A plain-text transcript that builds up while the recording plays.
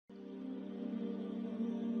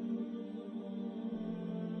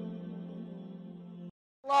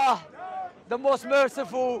the most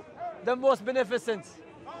merciful, the most beneficent.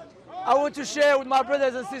 I want to share with my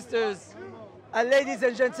brothers and sisters, and ladies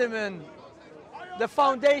and gentlemen, the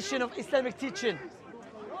foundation of Islamic teaching.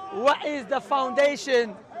 What is the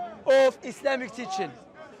foundation of Islamic teaching?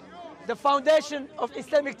 The foundation of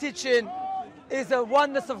Islamic teaching is the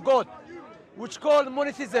oneness of God, which is called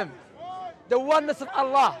monotheism, the oneness of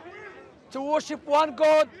Allah, to worship one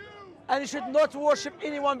God, and you should not worship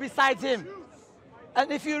anyone besides Him. And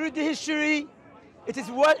if you read the history, it is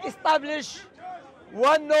well established,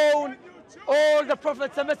 well known, all the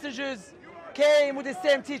prophets and messengers came with the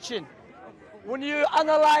same teaching. When you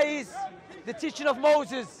analyze the teaching of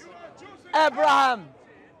Moses, Abraham,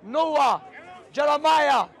 Noah,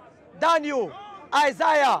 Jeremiah, Daniel,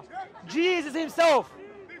 Isaiah, Jesus himself,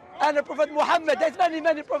 and the Prophet Muhammad, there's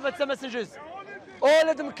many prophets and messengers. All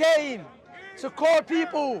of them came to call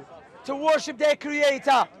people to worship their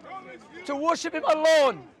Creator, to worship Him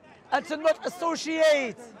alone, and to not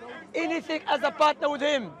associate anything as a partner with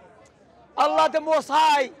Him. Allah the Most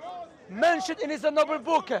High mentioned in His noble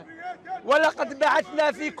book, وَلَقَدْ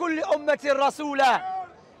بَعَثْنَا فِي كُلِّ أُمَّةٍ رَسُولًا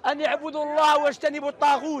أَنْ يَعْبُدُوا اللَّهَ وَاجْتَنِبُوا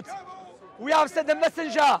الطَّاغُوتَ. We have sent a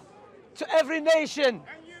messenger to every nation,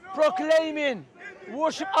 proclaiming,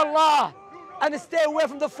 worship Allah and stay away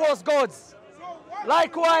from the false gods.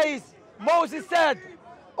 Likewise, Moses said,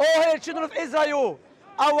 O hail children of Israel,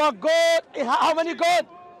 our God is how many God?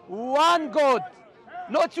 One God.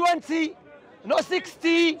 Not 20, not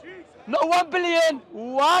 60, not 1 billion,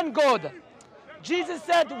 one God. Jesus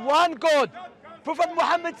said one God. Prophet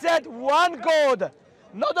Muhammad said one God.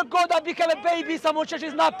 Not the God that became a baby, someone changed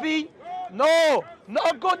his nappy. No,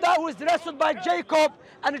 not a God that was wrestled by Jacob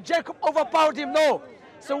and Jacob overpowered him. No.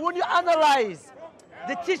 So when you analyze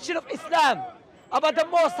the teaching of Islam about the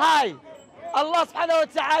Most High, Allah subhanahu wa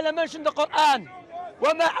ta'ala mentioned the Quran,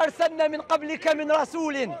 وَمَا أَرْسَلْنَا مِنْ قَبْلِكَ مِنْ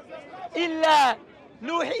رَسُولٍ إِلَّا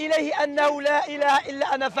نُوحِي إِلَيْهِ أَنَّهُ لَا إِلَهَ إِلَّا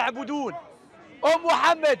أَنَا فَاعْبُدُونَ. O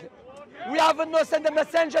Muhammad, we haven't not sent a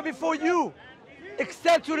messenger before you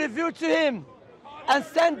except to reveal to him and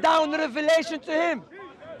send down revelation to him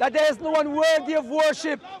that there is no one worthy of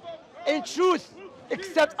worship in truth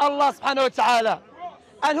except Allah subhanahu wa ta'ala.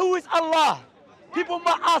 And who is Allah? People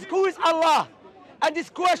might ask, who is Allah? And this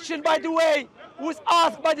question, by the way, was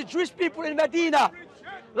asked by the Jewish people in Medina,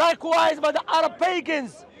 likewise by the Arab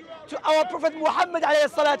pagans to our Prophet Muhammad alayhi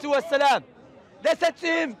salatu wasalam. They said to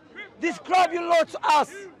him, describe your Lord to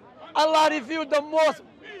us. Allah revealed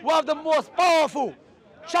one of the most powerful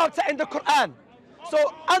chapter in the Quran. So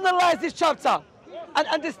analyze this chapter and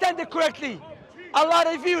understand it correctly. Allah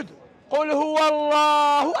revealed, قُلْ هُوَ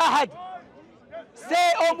اللَّهُ أَحَدٌ.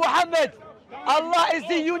 Say, O Muhammad, Allah is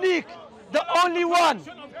the unique, the only one.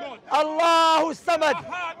 Allahu Samad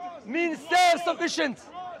means self-sufficient,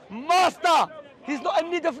 master. He's not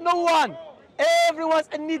in need of no one. Everyone's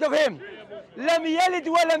in need of Him. لَمْ يَلِدْ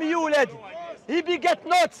وَلَمْ يُولَدْ. He begat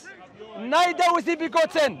not, neither was he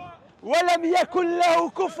begotten. وَلَمْ يَكُنْ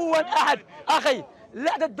لَهُ كُفُوًا أَحَدٌ. Akhi,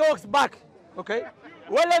 let the dogs back, okay?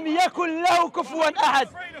 وَلَمْ يَكُنْ لَهُ كُفُوًا أَحَدٌ.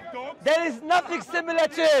 There is nothing similar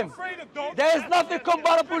to Him. There is nothing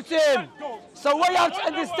comparable to Him. So what you have to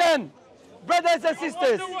understand, brothers and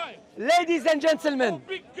sisters, ladies and gentlemen,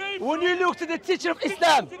 when you look to the teaching of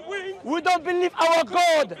Islam, we don't believe our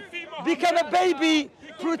God became a baby,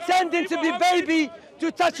 pretending to be baby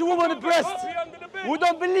to touch a woman's breast. We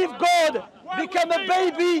don't believe God became a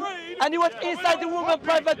baby and He went inside the woman's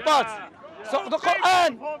private parts. So the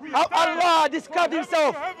Quran, how Allah described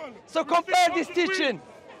Himself. So compare this teaching.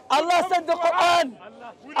 Allah said the Quran,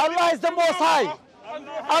 Allah is the Most High.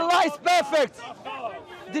 Allah is perfect.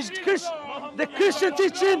 The Christian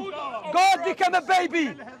teaching, God became a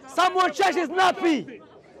baby. Someone changed his nappy.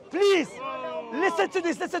 Please, listen to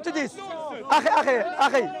this, listen to this.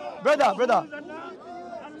 Akhi, brother.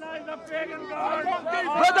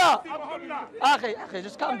 Akhi,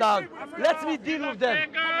 just calm down. Let me deal with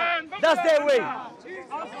them. That's their way.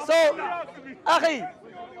 So, Akhi,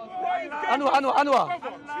 Anwar.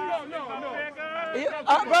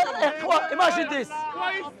 Imagine this.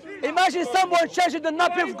 Imagine someone changing the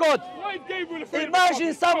nappy of God.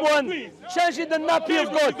 Imagine someone changing the nappy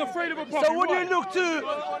of God. So when you look to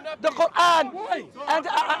the Quran and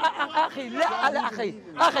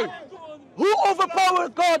Akhi, who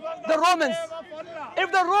overpowered God? The Romans.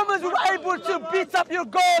 If the Romans were able to beat up your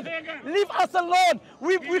God, leave us alone.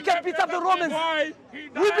 We can beat up the Romans.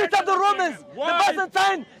 We beat up the Romans. The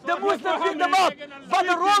Byzantine, the Muslims beat them up. But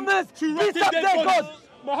the Romans beat up their God.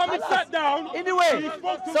 Muhammad sat down. Anyway,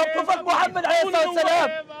 so Prophet Muhammad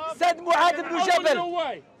said Mu'adh ibn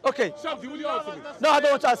Jabal, Okay. Shamsi, will you answer me? No, I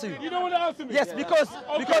don't want to answer you. You don't want to answer me? Yes, because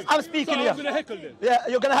I'm speaking so here. I'm going to heckle then. Yeah,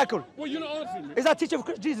 you're gonna heckle. Well, you're not answering me. Is that teacher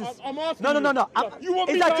of Jesus? I'm asking No. You want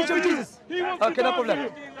Is me that to teacher of answer Jesus? him? He wants Okay, me no to problem.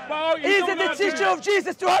 answer him. But you Is don't it the answer teacher me. of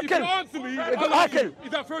Jesus to If heckle? you answer me, I'll heckle. answer you. Is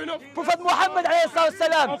that fair enough? Prophet Muhammad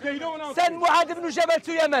alayhi Okay, you don't want to sent Mu'adh ibn Jabal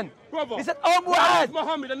to Yemen. Brother, He said, oh Mu'adh,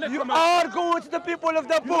 Muhammad, a you necromancer. are going to the people of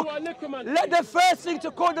the book. what a necromancer Let the first thing to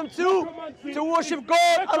call them to worship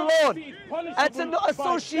God alone and to not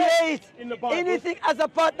associate anything as a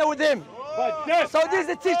partner with him. So this is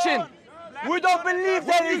the teaching. We don't believe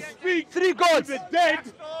there is three gods.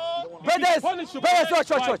 Brothers, watch.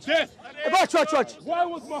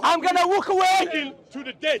 I'm gonna walk away.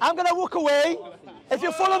 I'm gonna walk away. If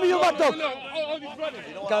you follow me, you mad dog.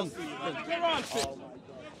 Come.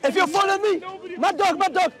 If you follow me, mad dog.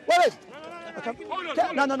 Wait. Come.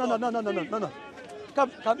 No.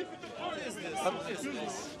 Come.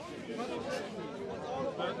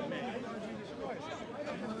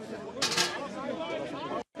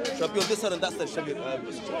 Should be on this side and that side, Shamsi.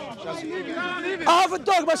 I have a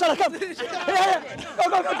dog, mashallah. Come. Yeah.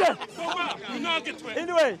 Go. You now get to it.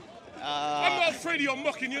 Anyway. I'm not afraid of your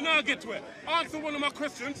mocking. You now get to it. Answer one of my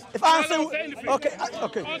questions. If I answer, okay.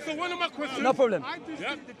 Answer one of my questions. No problem.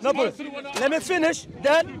 Yeah? No problem. Let me finish.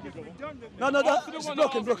 Then. No. Just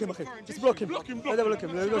block him. Just block him. Let him block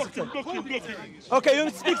him. Okay, you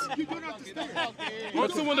speak.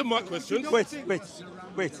 Answer one of my questions. Wait.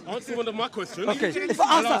 Answer one of my questions. Okay. If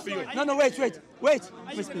I answer. No. Wait. Let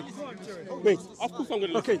me speak. Wait. Of course I'm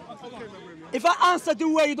going to Okay. If I answer the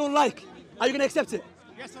way you don't like, are you going to accept it?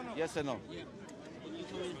 Yes or no?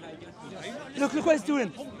 Look what he's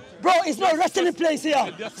doing. Bro, it's not wrestling place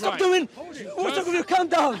here. Stop doing. What's wrong with you? Calm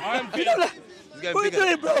down. You know, like, what are you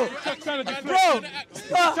doing, bro? Bro,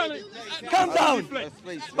 stop. Calm down.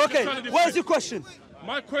 Okay, what is your question?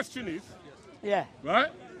 My question is, Yeah.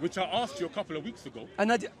 right, which I asked you a couple of weeks ago.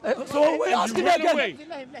 And so we're asking me again. Away.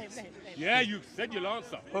 Yeah, you said you'll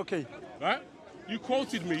answer. Okay. Right? You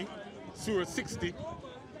quoted me Surah 60,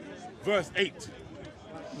 verse 8.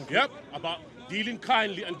 Okay. Yep, about dealing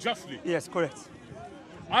kindly and justly. Yes, correct.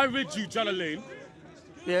 I read you Jalalain.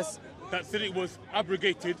 Yes. That said it was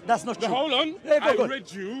abrogated. That's not true. Hold on. Yeah, I read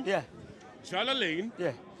you Jalalain.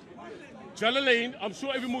 Yeah. Jalalain, I'm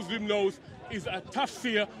sure every Muslim knows, is a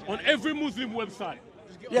tafsir on every Muslim website.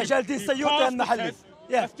 Yeah, Jaldi Sayyut and Mahalli.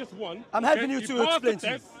 Yeah. That's just one. I'm helping you to explain to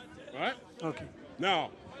you. Right? Okay.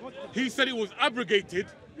 Now, he said it was abrogated.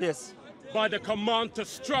 Yes. By the command to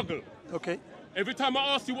struggle. Okay. Every time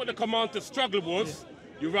I asked you what the command to struggle was,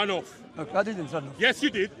 you ran off. Okay, I didn't run off. Yes, you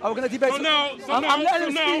did. I'm going to debate. So now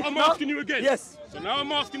I'm asking you again. Yes. So now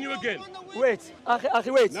I'm asking you again. Wait, Akhi,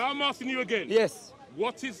 wait. Now I'm asking you again. Yes.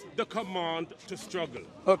 What is the command to struggle?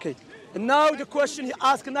 Okay. And now the question, he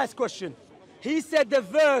asked a nice question. He said the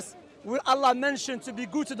verse where Allah mentioned to be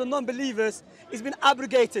good to the non-believers is been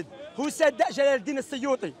abrogated. Who said that? Jalaluddin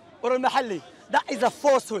al-Sayyuti or al-Mahalli. That is a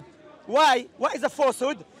falsehood. Why? What is a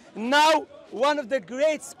falsehood? Now, one of the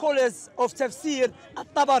great scholars of tafsir,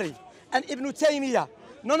 At-Tabari and Ibn Taymiyyah,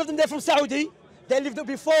 none of them they're from Saudi, they lived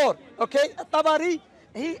before, okay? At-Tabari,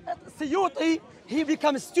 Sayyuti, he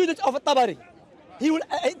becomes a student of At-Tabari. He will,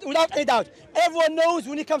 without any doubt. Everyone knows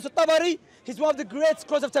when he comes to Tabari, he's one of the great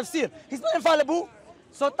scholars of tafsir. He's not infallible.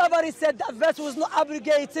 So Tabari said that verse was not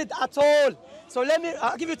abrogated at all. So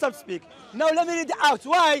I'll give you time to speak. Now let me read it out.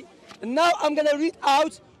 Why? Now I'm going to read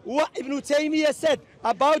out what Ibn Taymiyyah said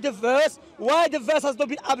about the verse, why the verse has not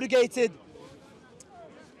been abrogated.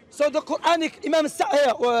 So the Quranic Imam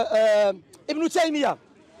Ibn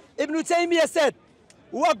Taymiyyah said,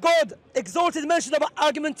 what God exalted mentioned about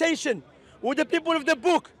argumentation with the people of the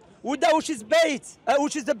book, with that which is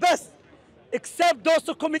which is the best, except those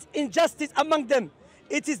who commit injustice among them.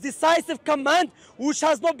 It is decisive command which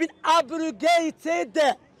has not been abrogated.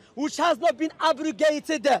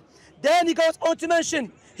 Then he goes on to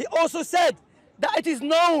mention, he also said that it is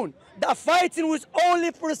known that fighting was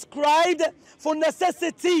only prescribed for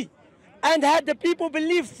necessity, and had the people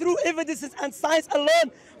believed through evidences and signs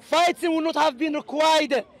alone, fighting would not have been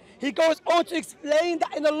required. He goes on to explain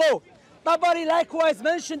that in the law. Tabari likewise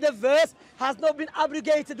mentioned the verse has not been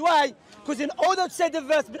abrogated. Why? Because in order to say the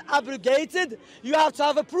verse has been abrogated, you have to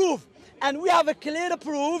have a proof. And we have a clear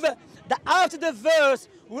proof that after the verse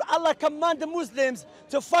where Allah commanded the Muslims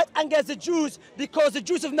to fight against the Jews because the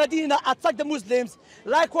Jews of Medina attacked the Muslims,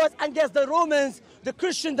 likewise against the Romans, the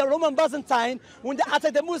Christian, the Roman Byzantine, when they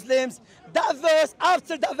attacked the Muslims, that verse,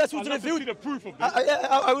 after that verse was revealed. See the proof of this.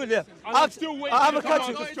 I will, yeah. I'm still waiting for the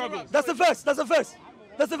command to struggle. That's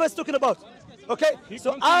the verse talking about. Okay?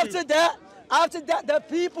 So after that, the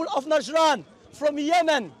people of Najran from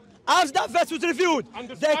Yemen After that verse was reviewed, And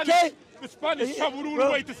the they Spanish, came. the Spanish traveled all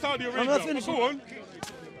the way to Saudi I'm not Arabia. finishing. Go on.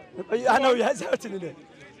 I know you has hurting in there.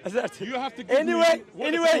 You have to give Anyway, me what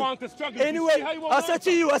anyway, the command to struggle. You anyway, see how you want I said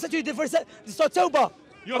to you, the first, this October,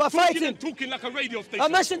 You're about talking fighting. and talking like a radio station. I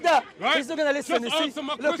mentioned that. Right? He's not going to listen. Just you see? answer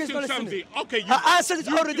my Look, he's question, not listening. Shamsi. Okay, I answered it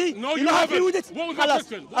already. No, You're you not happy haven't. with it? What was my Khalas.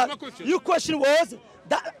 question? What was my question? Your question was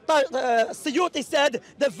that Suyuti said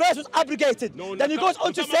the verse was abrogated. No, then he goes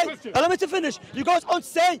on to that's not my say, question. allow me to finish. He goes on to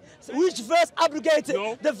say which verse abrogated?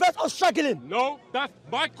 No. The verse of struggling. No,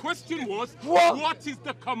 my question was, What is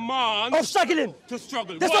the command of struggling? to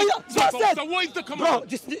struggle? That's what I said. So what is the Bro, command?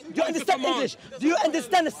 do you What is understand the command? English? Do you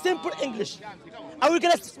understand the simple English? Are we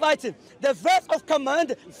going to fighting? The verse of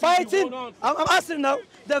command, fighting. Hold I'm asking now.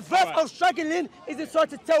 The verse Right. of struggling is in Surah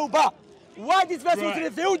Tawbah. Why this verse was Right.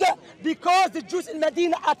 revealed? Because the Jews in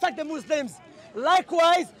Medina attacked the Muslims.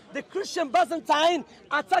 Likewise, the Christian Byzantine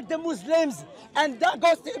attacked the Muslims. And that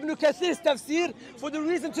goes to Ibn Kathir's tafsir for the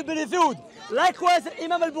reason to be revealed. Likewise,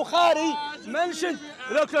 Imam al-Bukhari mentioned,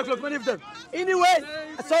 look, many of them. Anyway,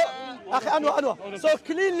 so, so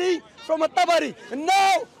clearly from a Tabari.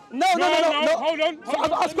 No. Hold on. So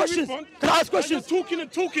I'll ask questions. Can I ask questions? You're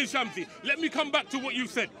talking, Shamsi. Let me come back to what you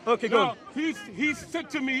said. Okay, go on. He said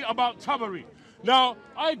to me about Tabari. Now,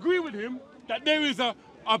 I agree with him that there is a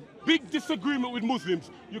big disagreement with Muslims.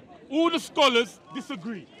 All the scholars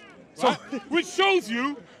disagree. Right? Which shows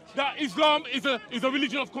you that Islam is a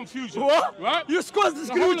religion of confusion. What? Right? You scholars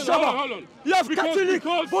disagree with each other. Hold on. You have Catholic,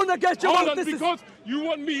 born again Jehovah's Witnesses. Because you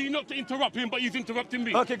want me not to interrupt him, but he's interrupting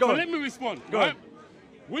me. Okay, go on. So let me respond. Go right? on.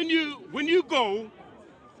 When you go.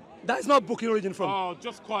 That is not book you're reading from. Oh,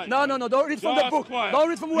 just quiet. No, don't read from the book. Quiet. Don't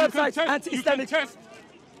read from websites, anti-Islamic.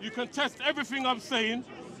 You can test everything I'm saying.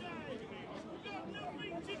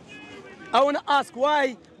 I want to ask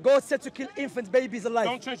why God said to kill infant babies alive.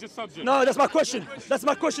 Don't change the subject. No, that's my question. That's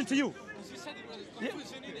my question to you. Yeah,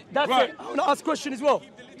 that's Right. it. I want to ask a question as well.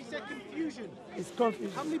 He said confusion. It's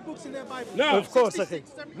confusion. How many books in their Bible? Now, Of course, I think.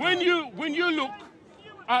 when you look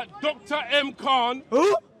at Dr. M. Khan,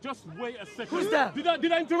 Who? just wait a second. Who's that?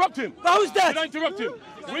 Did I interrupt him? Who's that? Did I interrupt him?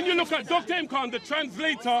 When you look at Dr. M. Khan, the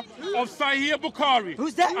translator of Sahih Bukhari,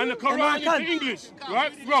 Who's that? and the Imran Quran Khan. into English,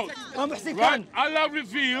 right? Wrote, Muhsin right? Khan. Allah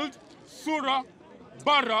revealed Surah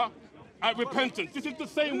Bara at repentance. This is the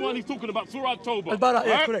same one he's talking about, Surah October. Al-Bara,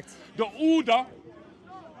 yeah, correct. The order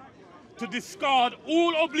to discard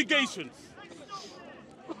all obligations,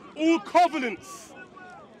 all covenants.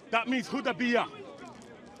 That means Hudaybiyah.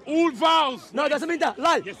 All vows. No, it doesn't mean that.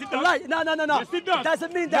 Lie. Yes, it does. Lie. No. Yes, it does. It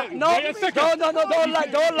doesn't mean that. Yeah, No. wait a second. No, don't lie.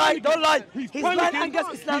 Don't lie. He's lying panicking.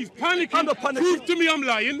 against Islam. He's panicking. I'm not panicking. Prove to me I'm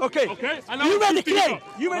lying. Okay. And You I'll made the prove to claim.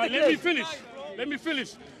 You made Right, the Let me claim.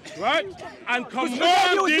 finish. Right? And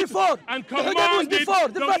Hudaybiyah was before. commanded The Hudaybiyah was before.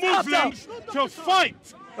 The the verse after. Muslims to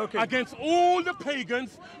fight Okay. against all the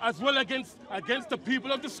pagans as well against the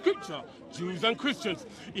people of the scripture, Jews and Christians.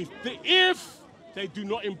 If they do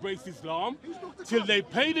not embrace Islam till they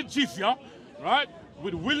pay the jizya, right,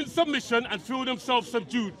 with willing submission and feel themselves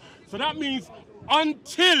subdued. So that means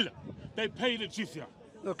until they pay the jizya,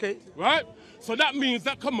 Okay. right? So that means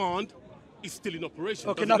that command is still in operation.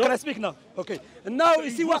 Okay, does now it can not? I speak now? Okay. And now you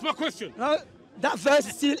see What's what? my question? That verse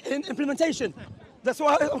is still in implementation. That's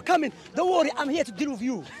why I'm coming. Don't worry, I'm here to deal with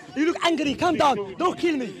you. You look angry. Calm down. Don't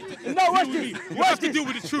kill me. Now watch Deal with this. me. You Watch have to this. deal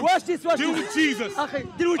with the truth. Watch this. Deal with Jesus. Okay,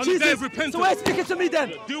 deal with On the day Jesus. of repentance. So why speaking to me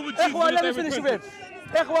then? Deal with Jesus Ikhwa, on the let day me of finish with repentance.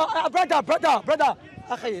 him. Ikhwa, brother.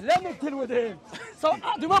 Okay, let me deal with him. So do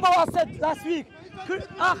you remember what I said last week?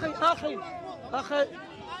 Akhi.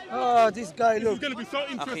 Oh, this guy, It's look. going to be so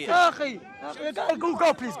interesting.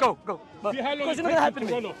 Go, please, go. See how long Because it you're not gonna happen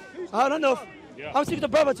takes to to me. run off. I don't know. Yeah. I'm speaking to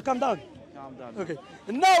brother to calm down. Okay.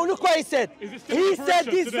 Now look what he said. Is it still He in said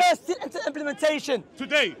operation this today? verse still into implementation.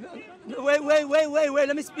 Today, Wait.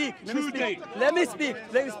 Let me speak.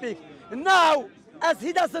 Let me speak. Now, as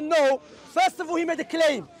he doesn't know, first of all, he made a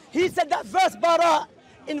claim. He said that verse Bara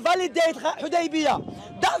invalidate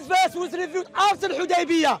Hudaybiyah. That verse was reviewed after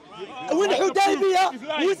Hudaybiyah. When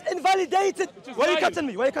Hudaybiyah was invalidated. Why are you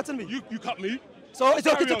cutting me? you cut me. So it's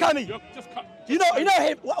okay to cut me. Just cut. You know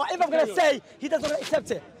him. Whatever I'm gonna say, he doesn't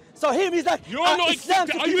accept it. So him, he's like, You're not Islam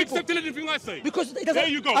accepting. to Are you people. accepting anything I say? Because it doesn't. There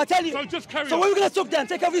you go. I tell you. So just carry So on. what are we gonna talk then?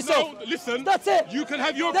 Take care of yourself. No, listen. That's it. You can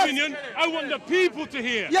have your That's- opinion. I want the people to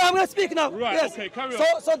hear. Yeah, I'm gonna speak now. Right, Yes. okay, carry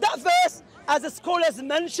on. So that verse, as the scholars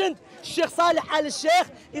mentioned, Sheikh Saleh al-Sheikh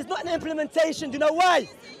is not an implementation. Do you know why?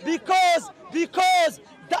 Because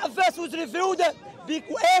That verse was revealed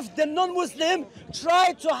if the non-Muslim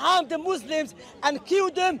tried to harm the Muslims and kill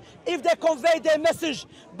them if they convey their message.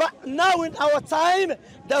 But now in our time,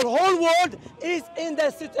 the whole world is in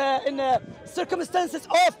the circumstances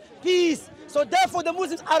of peace. So therefore the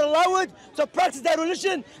Muslims are allowed to practice their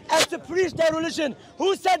religion and to preach their religion.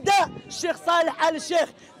 Who said that? Sheikh Salih al-Sheikh.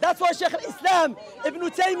 That's why Sheikh al-Islam, Ibn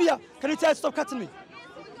Taymiyyah. Can you tell stop cutting me?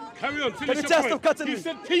 Carry on, Can finish you your tell point. stop cutting He me?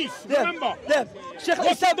 said peace, Yeah, remember? yeah. Sheikh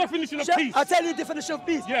What's the al-Islam, definition of Sheikh, peace? I'll tell you the definition of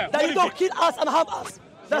peace. Yeah, That what you is don't it? kill us and harm us.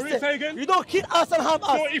 That's Sorry, it. say again? You don't kill us and harm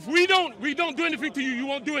us. So if we don't do anything to you, you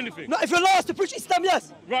won't do anything. No, if you allow us to preach Islam,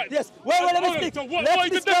 yes. Right. Yes. Wait, let me Hold on. speak. So what Let is me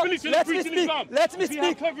the speak. definition of Let me preaching speak. Islam? Let me See how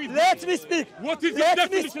speak. clever he is. Let me speak. What is the Let me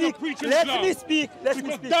definition of speak. preaching Let Islam? me speak. Let me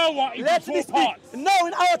Because speak. dawah is Let in me four speak. parts. Now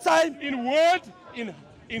in our time. In word,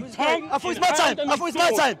 in tongue, I thought it's in my hand, time. and I in thought it's my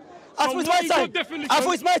thought. time. I So thought it's what my is your time. definition I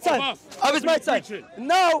thought it's my of time. us? I was my What time. is preaching?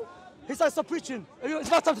 Now he starts stop preaching. It's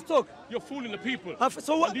my time to talk. You're fooling the people.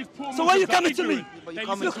 So what? And these poor So why are you Muslims coming are to me?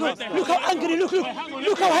 ignorant. Look how angry.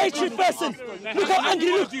 Look how hatred person. Look how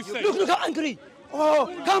angry. Look how angry.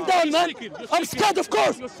 Oh, calm down, man. I'm scared, of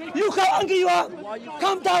course. Look how angry you are.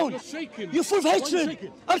 Calm down. You're full of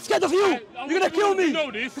hatred. I'm scared of you. You're gonna kill me. You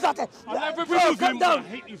know this. I love every Bro, Muslim, calm but I down.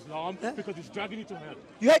 hate Islam because it's dragging you to hell.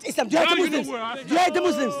 You hate Islam. Do you hate the Now you know Muslims? where I Do you hate the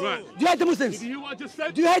Muslims? Right. Do you hate the Muslims? Did you hear what I just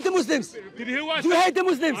said? Do you hate the Muslims? Did you hear what I Do you said? hate the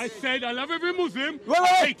Muslims? I said I love every Muslim, Wait. I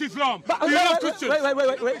hate Islam. But- Do you love Christians? Wait. Let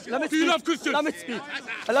me Do you speak. love Christians? Let me speak.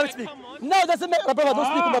 Let me speak. No, doesn't make. Brother, don't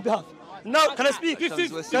speak on my behalf. No, can I speak? This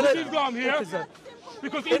is Can I- Islam here. Okay, sir.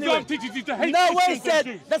 Because Anyway. Islam teaches you to hate No way he Christians and said,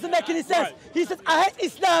 Jews. doesn't make any sense. Right. He says, I hate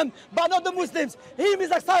Islam, but not the Muslims. He means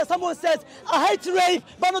like someone says, I hate rape,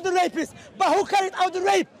 but not the rapist. But who carried out the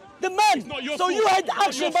rape? The man. not your So fault. you hate the It's not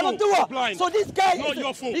action, your but not fault. You're doer. blind. So this guy, It's not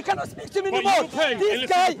your fault. he cannot speak to me But anymore. you're paying and This listen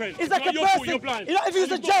guy to pain. is It's like not a your fault, person. you're blind. You know, if he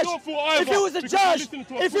was a It's not judge, your fault if he either, was a because you're judge, listening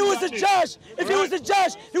to a if he fool was a like this. judge, if he was a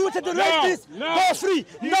judge, he would say the rapist, No. go free.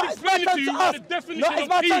 He's No, it's my explaining time to to you what ask. the definition No, it's of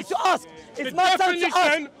my time peace. to ask. It's The my time to ask.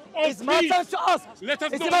 definition of It's my peace. time to ask. Let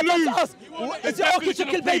us It's not my time lose to ask. the Is it okay to definition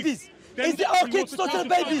kill of peace. babies? Then Is it we okay want to to slaughter counter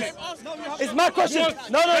babies? subject. It's my question. What's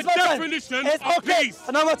No, it's the my time. definition It's of okay. peace?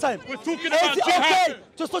 Another time. We're talking Is about it jihad. okay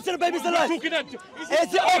to slaughter babies We're alive? talking at, Is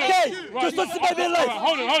it okay to slaughter baby alive?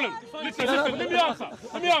 Hold on. Listen,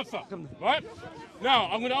 let me answer. Right? Now,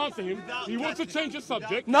 I'm going to answer him. He wants to change the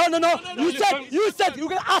subject. No. You listen. said you're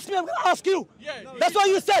gonna ask me. I'm gonna ask you. That's what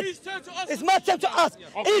you said. It's my time to ask.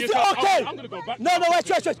 Okay, Is yes, it okay? I'm gonna go back. No, wait.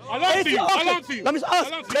 I'll answer Is it you, I'll okay? answer you. Let me I'll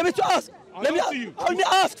ask. answer Let me you. ask. I'll Let me answer you. Let me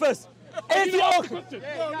ask first. Is it okay?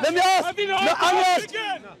 Let me ask. I didn't No, answer I'm you ask.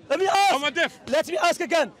 again. Let me ask. Am I deaf? Let me ask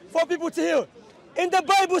again for people to hear. In the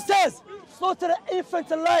Bible says, slaughter an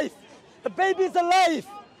infant alive. The baby is alive.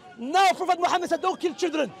 Now Prophet Muhammad said, don't kill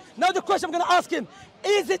children. Now the question I'm going to ask him,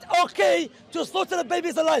 is it okay to slaughter the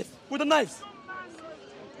babies alive with the knives?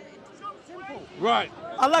 Right.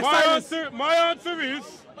 I like silence. My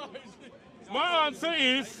answer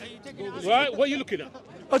is, right, what are you looking at?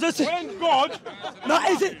 When God, No,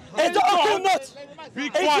 is it okay or not? be Is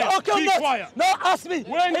quiet, it okay or be not? quiet. No, ask me.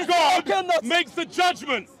 When Is God it okay or not? makes the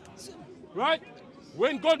judgment, right?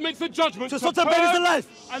 When God makes the judgment To to slaughter babies purge alive.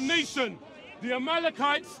 a nation, the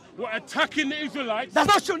Amalekites were attacking the Israelites. That's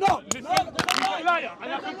not true, no. Listen, he's a liar,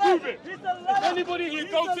 and I can prove it. If anybody here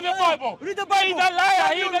goes to the Bible, Read the Bible. he's a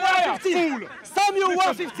liar, he's a liar, 1:15. fool. Samuel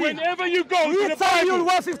Listen, 1:15. whenever you go to Read the Samuel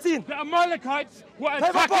Bible, 1:15. the Amalekites were Paper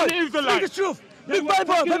attacking boy, the speak the Israelites. truth. They Big were Bible,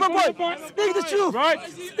 attacking paper the boy. Israelites. Speak the truth. Right?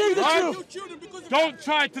 Speak the Right? truth. Don't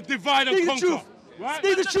try to divide and Speak the conquer. truth. Right?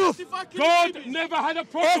 Speak the truth. God never had a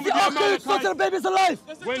problem Is with it the okay to slaughter Amalekites. babies alive?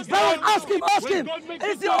 When Brother, ask him. when God makes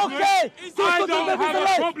Is the it judgment, okay to I slaughter don't babies have a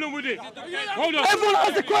alive? problem with it. Hold on. Everyone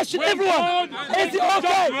ask the question, When everyone. God Is makes it the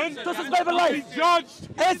okay judgment, to slaughter baby alive? He judged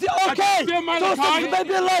Is it okay against the to slaughter Amalekites.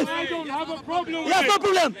 baby alive? I don't have a problem with He has it. no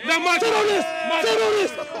problem. Now, my- Terrorist. my-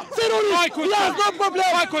 Terrorist. My Terrorist. question. He has no problem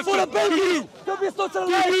My for question. the baby Do you? to be slaughtered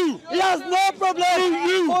alive. you? He has no problem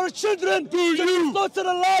you? for children to you? be slaughtered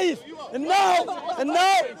alive. And now,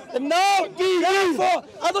 therefore,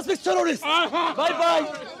 I don't speak terrorists. Uh-huh.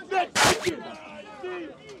 Bye-bye. See,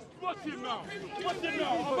 watch him now.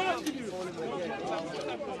 I'm asking you.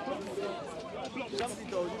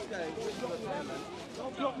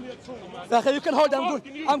 Don't block me at all, man. Okay, you can hold it. I'm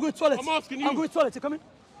asking good. you. I'm going to toilet. I'm asking you. I'm going to toilet. You coming?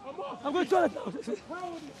 I'm going to toilet now.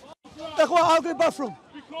 I'll go to bathroom.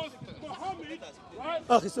 Because Muhammad, right,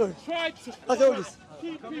 Okay, sorry. tried to Okay, hold this.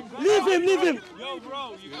 keep people. Leave him. Yo,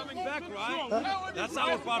 bro, you coming back, right? That's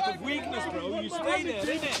our part of weakness, bro. You stay there,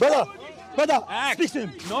 innit? Brother, Brother, speak to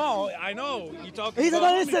him. No, I know. You talk. He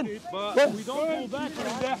doesn't listen. But we don't go back in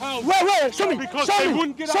their house. Wait, show me. Because Show they me.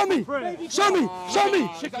 wouldn't get Show out me. to pray. Show me. Show me. Wait,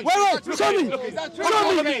 show me.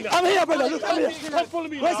 Show me. I'm here, brother. Look, I'm here. Come follow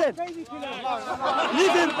me now. Listen.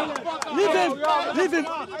 Leave him. Leave him. Leave him.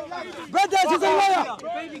 Brothers, he's a liar.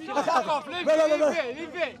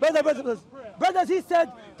 Brothers, he said,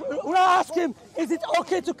 when I asked him, is it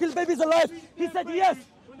okay to kill babies alive? He said, yes.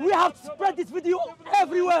 We have spread this video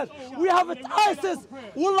everywhere. We have it. ISIS.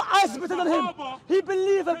 Wallah, ISIS better than him. He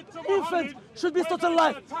believes an infant should be slaughtered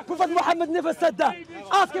alive. Prophet Muhammad never said that.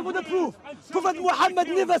 Ask him for the proof. Prophet Muhammad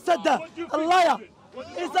never said that. A liar.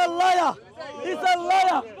 He's a liar. He's a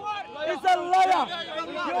liar. He's a liar.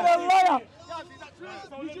 You're a liar.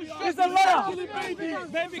 He's a liar.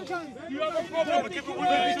 Baby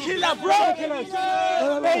Killer, bro.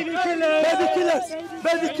 Baby killers. Baby killers.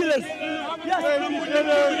 Baby killers. Yes.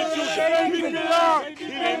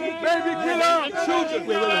 Baby killer. Children.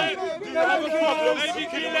 Wait.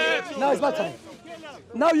 Now it's my time.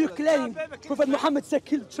 Now you claim Prophet Muhammad said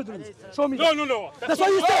kill children. Show me. No. That's what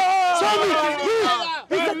you said. Show me.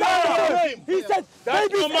 He said that. He said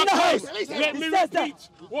babies in the house. Let me He says that. repeat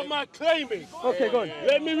what my claim is. Okay, go on.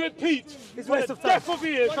 Let me repeat. It's For waste the of time. deaf of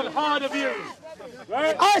ears and hard of hearing.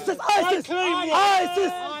 Right? ISIS. My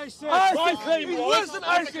claim was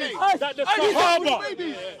that the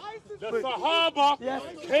Sahaba Yes.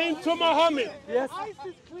 came to Muhammad Yes.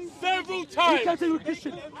 several He times came to you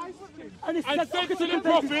Christian. And he and said, said okay, to the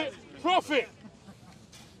kill babies. Prophet,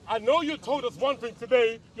 I know you told us one thing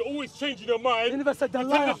today, you're always changing your mind. He never said that You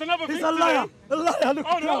told liar. us another He's thing a liar. today. A liar. Look,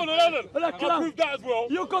 Hold on. Look, I'll prove that as well.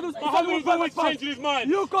 You call us Muhammad was always changing his mind.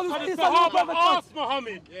 You call So us the Islam Sahaba asked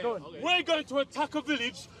Muhammad, we're going to attack a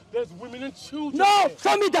village, there's women and children. No,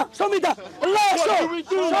 show me that. Show me that. A liar, What show. do we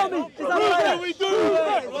do? Show me. He's a liar. What do we do?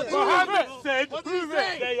 Muhammad said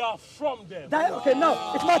they are from them. Okay,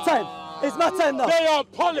 now it's my time. It's my time now. They are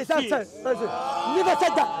It's our policies. time. Listen. Never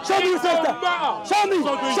said that. Show me who says that. Show me.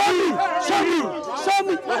 So do Show you- me. Show me. Show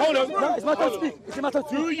me. hold on. No, it's my time to speak. It's my time to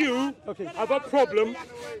Do speak. you Okay. have a problem,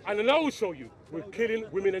 and then I will show you, with killing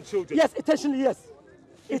women and children? Yes, intentionally, yes.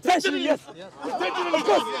 Intentionally, yes. Intentionally, Of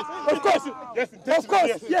course. Of course. Yes, Of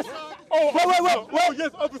course. Yes. Oh, Wait. yes,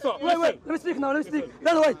 officer. Wait. Let me speak now. Let me speak.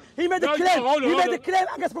 No, wait. He made a No, claim. hold on, He hold made a on. claim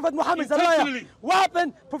against Prophet Muhammad. He's a liar. Intentionally. What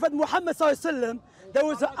happened? Prophet Muhammad sallallahu alaihi wasallam. There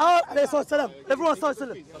was everyone sallallahu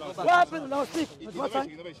alaihi wasallam. What happened? Now speak. It's my time.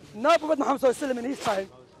 Now Prophet Muhammad sallallahu alaihi wasallam in his time,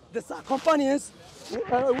 the companions they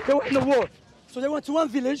were in the war, so they went to one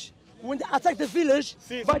village. When they attacked the village,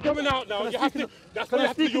 See, it's coming out now. You have to. That's why you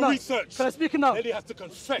have to do your research. Can I speak now? Then he has to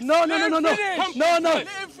confess. No. Come,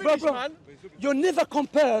 Bro. You never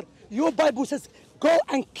compare. Your Bible says, go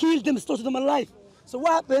and kill them, slaughter them alive. So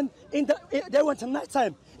what happened? They went at night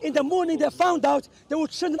time. In the morning, they found out there were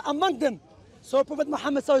children among them. So Prophet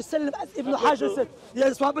Muhammad sallallahu alaihi wasallam, as Ibn Hajar said, yes,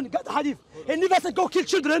 that's what happened. Got the hadith. He never said go kill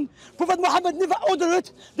children. Prophet Muhammad never ordered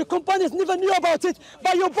it. The companions never knew about it.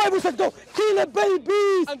 But your Bible said go kill the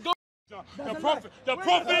babies. The prophet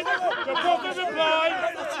replied,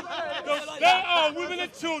 there are women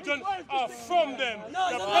and children are from them.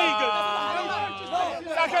 The pagans.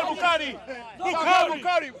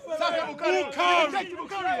 Bukhari.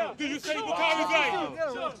 Do you say Bukhari is right?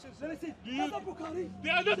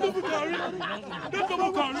 Yeah, that's not Bukhari.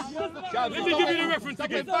 Let me give you the reference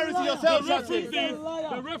again.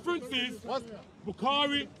 The reference is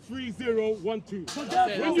Bukhari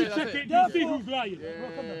 3012. When you check it, you see who's lying.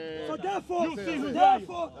 So therefore, You see who's lying.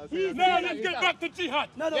 he's Now let's get back to jihad.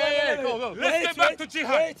 go. Let's get back to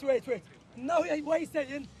jihad. Wait. Now what he's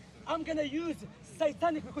saying, I'm gonna use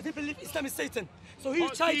satanic because he believes Islam is Satan. So he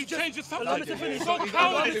tried He to changed his Allow me subject. to finish. So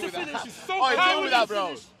cowardice. So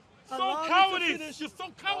cowardice. So Allow me to cowardice. finish. You're so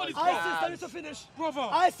cowardice. ISIS, let me to finish. Brother,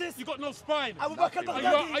 ISIS. you got no spine. Abu Bakr Are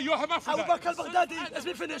al-Baghdadi. you a Abu hermaphrodite? Bakr al-Baghdadi. Let's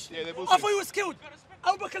be finished. Yeah, they're I Muslims. thought he was killed.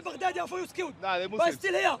 Abu Bakr al-Baghdadi, I thought he was killed. Nah, they're But Muslims. he's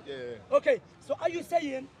still here. Yeah. Okay, so are you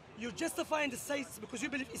saying you're justifying the Satan because you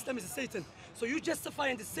believe Islam is a Satan? So you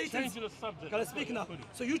justifying the Satan's... Changing the subject. Can I speak now?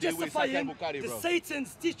 So you with justifying Sahih Bukhari, the bro.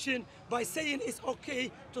 Satan's teaching by saying it's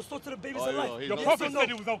okay to slaughter the babies Oh, alive. he's Your not- prophet or no? said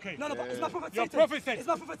it was okay. No, but it's my prophet Your Satan. prophet said- It's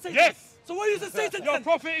my prophet Satan. Yes. So why using Satan Your then?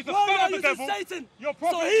 prophet is the Why son are of the you using devil. Satan? Your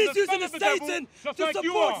prophet so is he's the using son the of the devil, Satan just to like you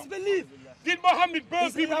support are. his belief. Did Muhammad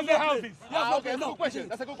burn people in their houses? Okay, that's a good question.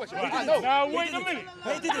 That's a good question. He Ah, didn't. no. Now He wait a didn't. minute.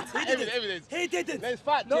 He didn't. He didn't. Evidence. He didn't. There's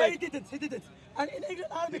fact, No, Jake. he didn't. He didn't. And in English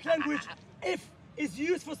Arabic language, if is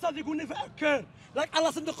used for something will never occur. Like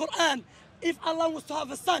Allah said in the Quran, if Allah was to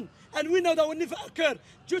have a son, and we know that will never occur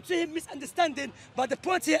due to him misunderstanding, but the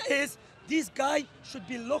point here is this guy should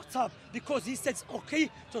be locked up because he said it's okay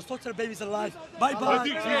to slaughter babies alive. Bye bye.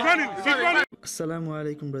 Keep running. Keep running. Assalamu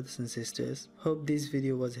alaikum brothers and sisters. Hope this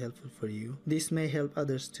video was helpful for you. This may help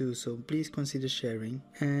others too, so please consider sharing,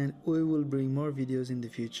 and we will bring more videos in the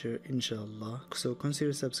future inshallah, so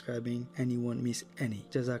consider subscribing and you won't miss any.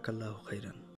 Jazakallahu khairan.